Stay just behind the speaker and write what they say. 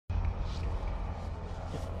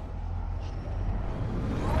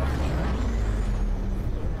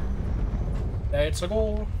Let's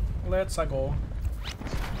go. Let's go.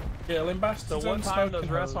 Killing bastards. So what and time does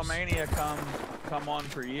smoking hoes. WrestleMania come on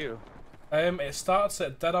for you? It starts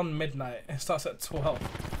at dead on midnight. It starts at 12.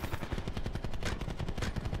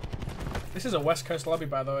 This is a West Coast lobby,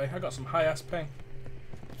 by the way. I got some high ass ping.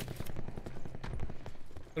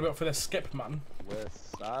 Gonna go for this skip, man.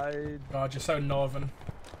 West Side. God, you're so northern.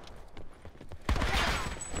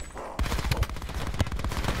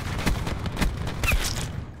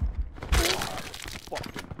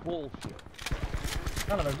 Fucking bullshit.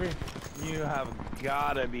 Kind of agree. You have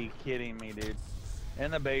gotta be kidding me, dude.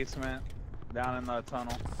 In the basement, down in the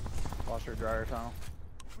tunnel, washer dryer tunnel.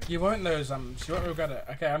 You won't know, Zams. You won't regret it.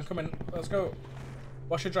 Okay, I'm coming. Let's go.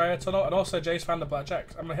 Wash your dryer tunnel, and also Jay's found the blackjack.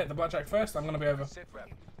 I'm gonna hit the blackjack first. I'm gonna be over.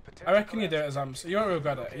 I reckon you do it, Zams. You won't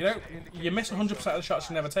regret it. You don't. You miss 100% of the shots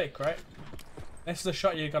you never take, right? This is a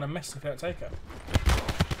shot you're gonna miss if you don't take it.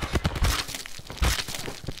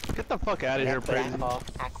 Get the fuck out of here, Brady.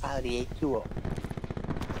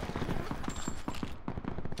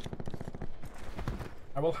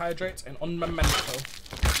 I will hydrate in unmemento.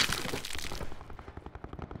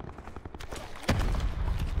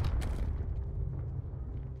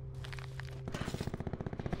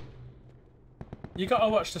 You gotta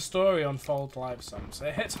watch the story unfold live, Sams.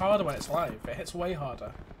 It hits harder when it's live. It hits way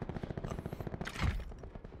harder.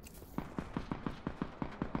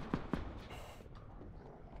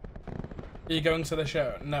 Are you going to the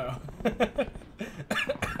show? No.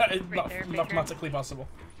 It's not mathematically possible.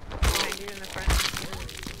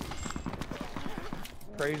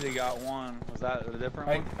 Crazy got one. Was that a different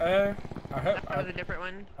one? I hope. That was a different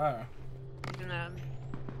one. Oh. He's in the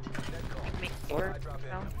main door.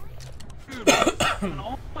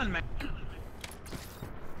 Oh, man.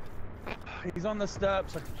 He's on the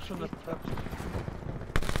steps. I can show the steps.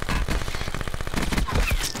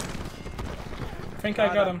 I think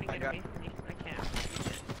I got him. I can't.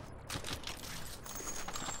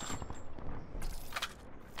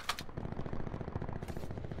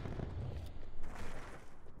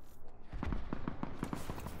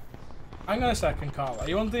 I'm gonna say I can call. Are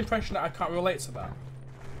you under the impression that I can't relate to that?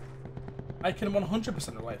 I can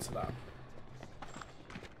 100% relate to that.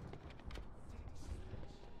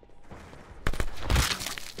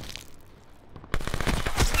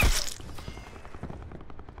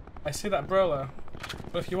 I see that brawler,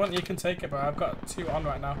 but if you want, you can take it, bro. I've got 2 on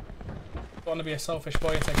right now. Don't want to be a selfish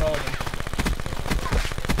boy and take all of them.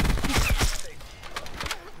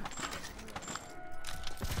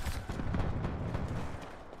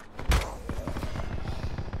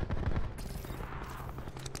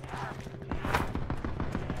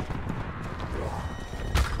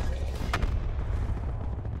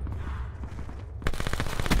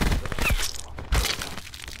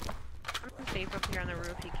 Safe up here on the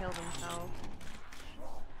roof. He killed himself.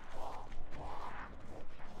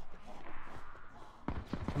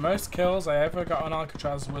 The most kills I ever got on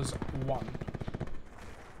Alcatraz was 1.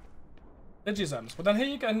 Did you, Zems? Well then here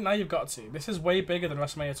you go, now you've got to. This is way bigger than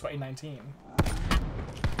WrestleMania 2019.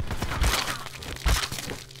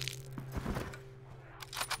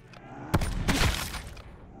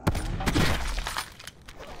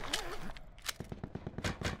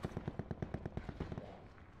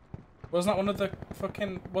 Wasn't that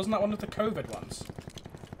one of the COVID ones?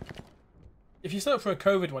 If you set up for a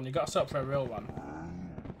COVID one, you got to set up for a real one.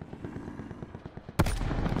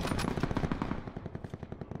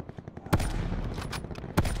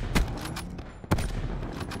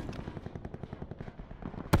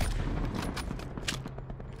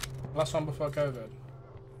 Last one before COVID.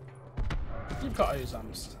 You've got to use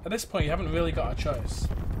Zams. At this point, you haven't really got a choice.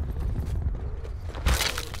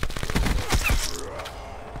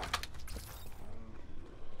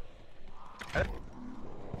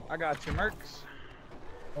 I got you, Mercs.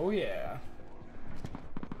 Oh yeah.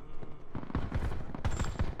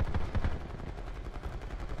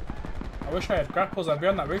 I wish I had grapples. I'd be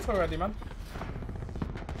on that roof already, man.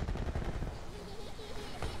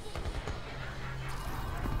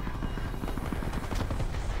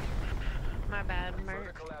 My bad, Mark.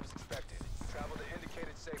 Further collapse expected. Travel to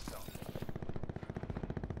indicated safe zone.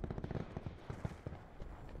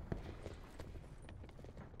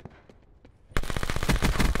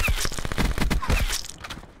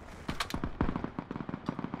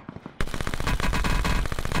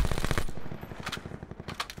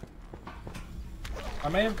 I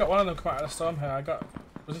may have got one of them come out of the storm here.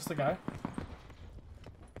 Was this the guy?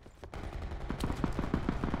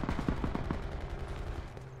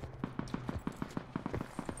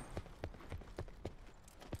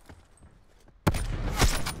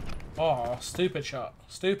 Oh, stupid shot.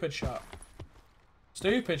 Stupid shot.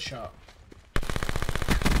 Stupid shot.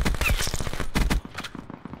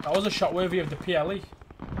 That was a shot worthy of the PLE.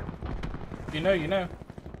 If you know, you know.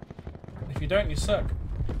 If you don't, you suck.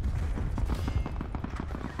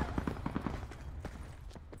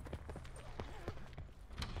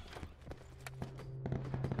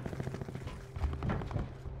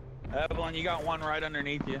 Evelyn, you got one right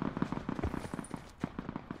underneath you.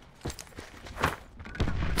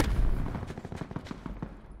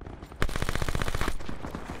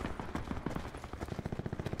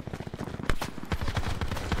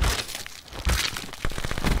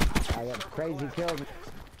 I got crazy killed.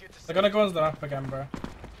 They're gonna go onto the map again, bro.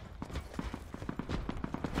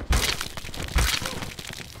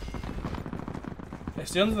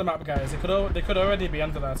 It's the under the map guys. They could already be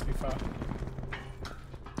under there, to be fair.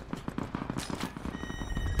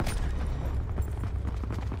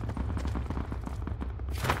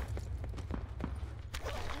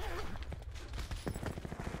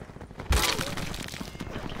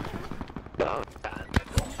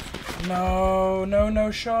 No, no,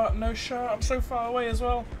 no shot, no shot. I'm so far away as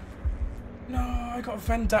well. No, I got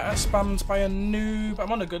Vendetta spammed by a noob.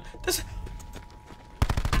 I'm on a good.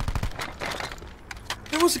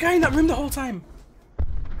 There was a guy in that room the whole time.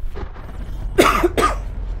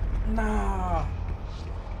 Nah.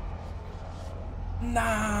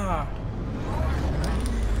 Nah.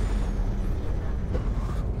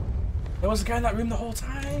 There was a guy in that room the whole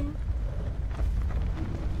time.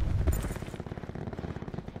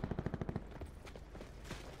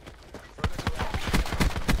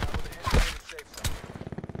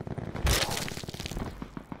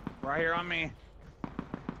 Right here on me.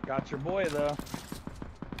 Got your boy though.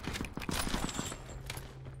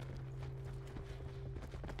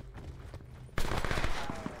 I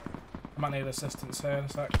might need assistance here in a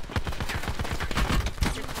sec.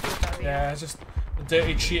 Yeah, it's just the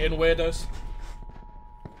dirty cheating weirdos.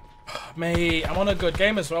 Mate, I'm on a good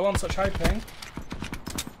game as well on such high ping.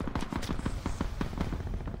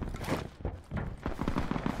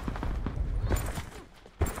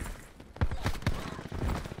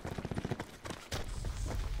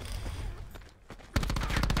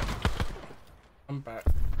 I'm back.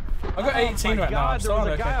 I got 18 right now. There was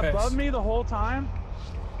a guy above me the whole time.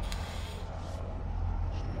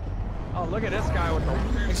 Oh, look at this guy with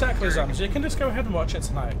the... Exactly, Zams. You can just go ahead and watch it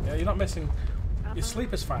tonight. Yeah, you're not missing... Your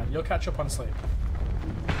sleep is fine. You'll catch up on sleep.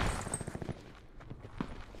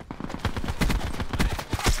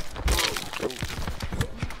 Is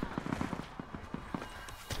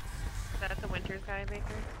that the Winters guy, Baker?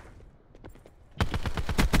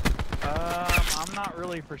 I'm not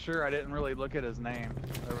really for sure. I didn't really look at his name.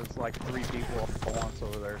 There was like 3 people at once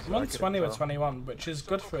over there. So I'm on 20 with 21, which is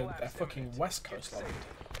good for a fucking West Coast league.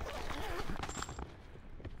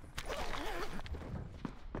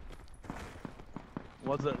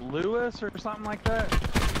 Was it Lewis or something like that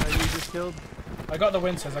that you just killed? I got the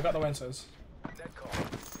Winters. I got the Winters. Dead call.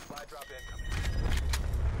 Supply drop incoming.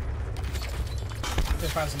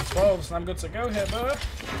 Just find some 12s and I'm good to go here, bro.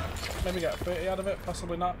 Maybe get 30 out of it,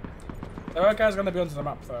 possibly not. There are guys going to be under the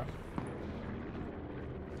map though.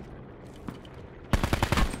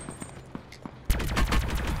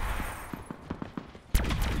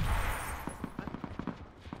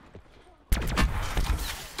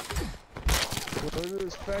 Where did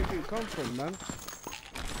this faggot come from, man?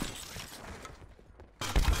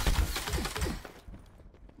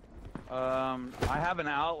 I have an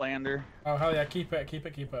Outlander. Oh hell yeah, keep it, keep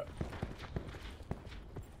it, keep it.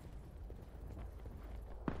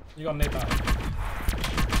 You gonna need that.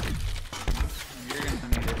 You're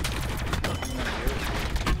gonna need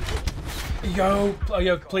it. Yo, oh,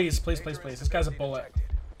 yo, please, please, please, please. This guy's a bullet.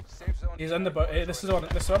 He's in the boat. This is one.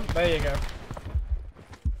 This one. There you go.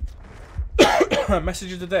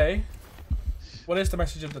 Message of the day. What is the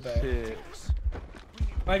message of the day? Shit.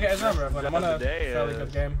 Can I get his number? I'm on a fairly is-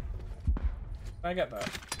 good game. Can I get that?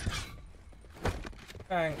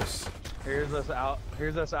 Thanks. Here's this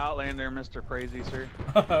Outlander, Mr. Crazy, sir.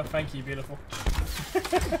 Thank you, beautiful.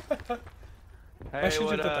 Hey, Message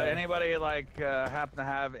would of the day. anybody like happen to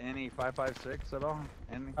have any 5.56 at all?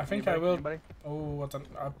 I think I will. Oh,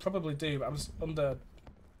 I probably do, but I'm just under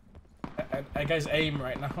a guy's aim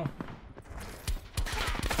right now.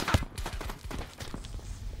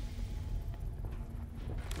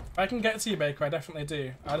 If I can get to you, Baker, I definitely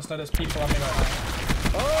do. I just know there's people on me right now.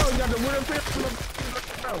 Oh, you got the wooden field.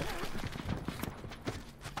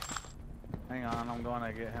 Hang on, I'm going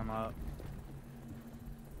to get him up.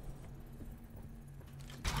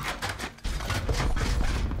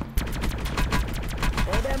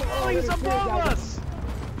 Oh, he's above us!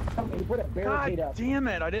 God damn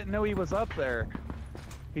it, I didn't know he was up there.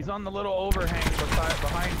 He's on the little overhang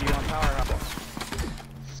behind you on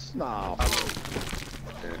powerhouse. No.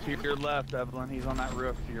 To your left, Evelyn. He's on that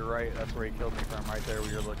roof to your right. That's where he killed me from, right there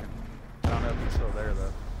where you're looking. I don't know if he's still there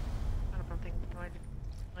though. I don't think like.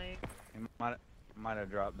 He might have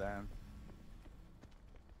dropped down.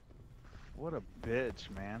 What a bitch,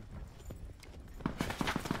 man.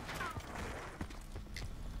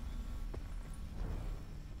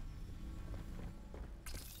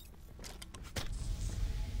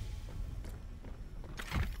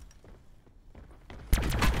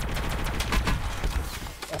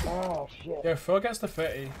 Oh shit. Yo, Phil gets the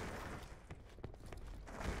 30.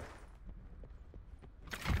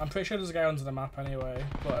 I'm pretty sure there's a guy under the map anyway,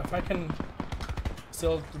 but if I can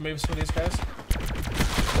still remove some of these guys.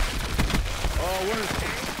 Oh, what is...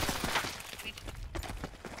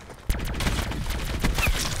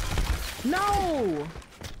 No!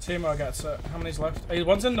 Timo gets it. How many's left? Hey,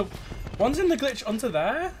 one's in the glitch under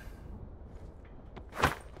there?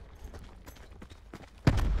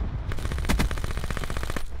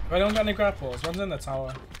 I don't got any grapples. One's in the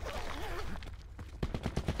tower.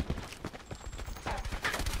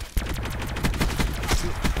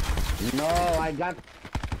 No, I got...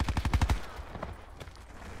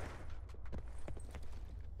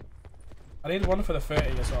 I need one for the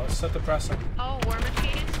 30 as well. It's so depressing. Oh, War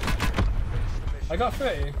Machine. I got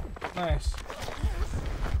 30. Nice.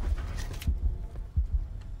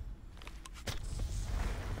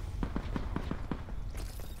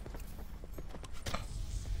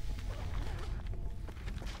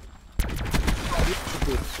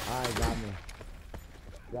 Alright, got me.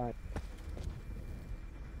 Got it.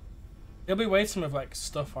 He'll be waiting with like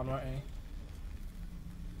stuff on, won't he?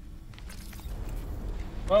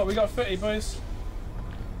 Well, we got 30, boys.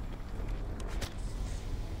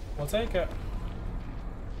 We'll take it.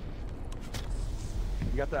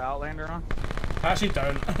 You got the Outlander on? I actually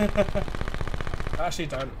don't. I actually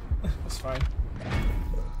don't. It's fine.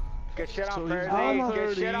 Good shit on So Percy.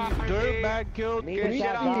 Good shit on Percy. Dirtbag killed. Good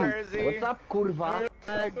shit on Percy. What's up, kurva?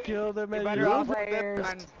 Dirtbag killed him. You better upload this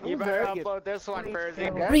one. You better upload this one, Percy.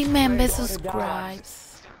 Remember, subscribe.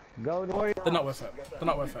 Go to... They're not worth it. They're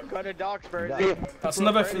not worth it. Go to Docs, Percy. That's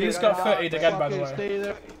another. You just got 30 again, by the way. Stay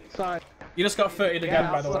there. Sorry. You just got 30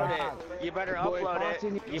 again, by the way. Upload it. You better upload it.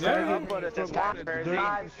 You Yeah. better upload it this time, Percy.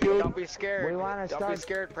 Don't be scared. We want to Don't start... be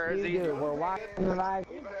scared, Percy. You do. We're watching the live.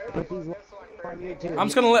 Put these on YouTube. I'm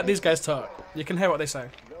just gonna let these guys talk. You can hear what they say.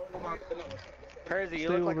 Percy, you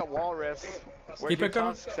look like a walrus. Where's Keep your it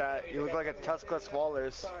coming. tusks at? You look like a tuskless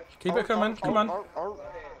walrus. Keep it coming. Come on.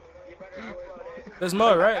 There's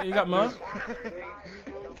more, right? You got more?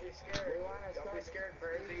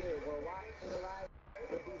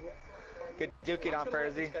 Good dookie on,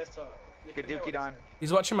 Percy. Good dookie on.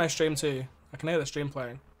 He's watching my stream too. I can hear the stream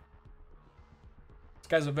playing. This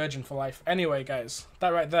guy's a virgin for life. Anyway, guys, that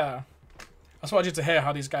right there. I just wanted you to hear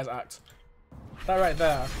how these guys act. That right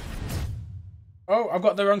there. Oh, I've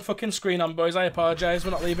got the wrong fucking screen on, boys. I apologise.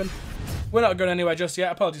 We're not leaving. We're not going anywhere just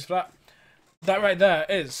yet. Apologies for that. That right there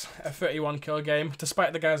is a 31 kill game,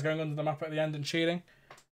 despite the guys going under the map at the end and cheating.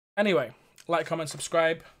 Anyway, like, comment,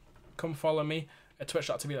 subscribe. Come follow me at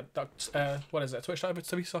twitch.tv. What is it?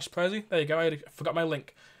 Twitch.tv/Percy. There you go. I forgot my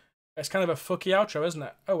link. It's kind of a fucky outro, isn't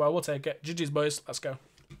it? Oh well, we'll take it. GG's, boys. Let's go.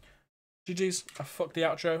 GG's. I fucked the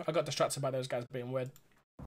outro. I got distracted by those guys being weird.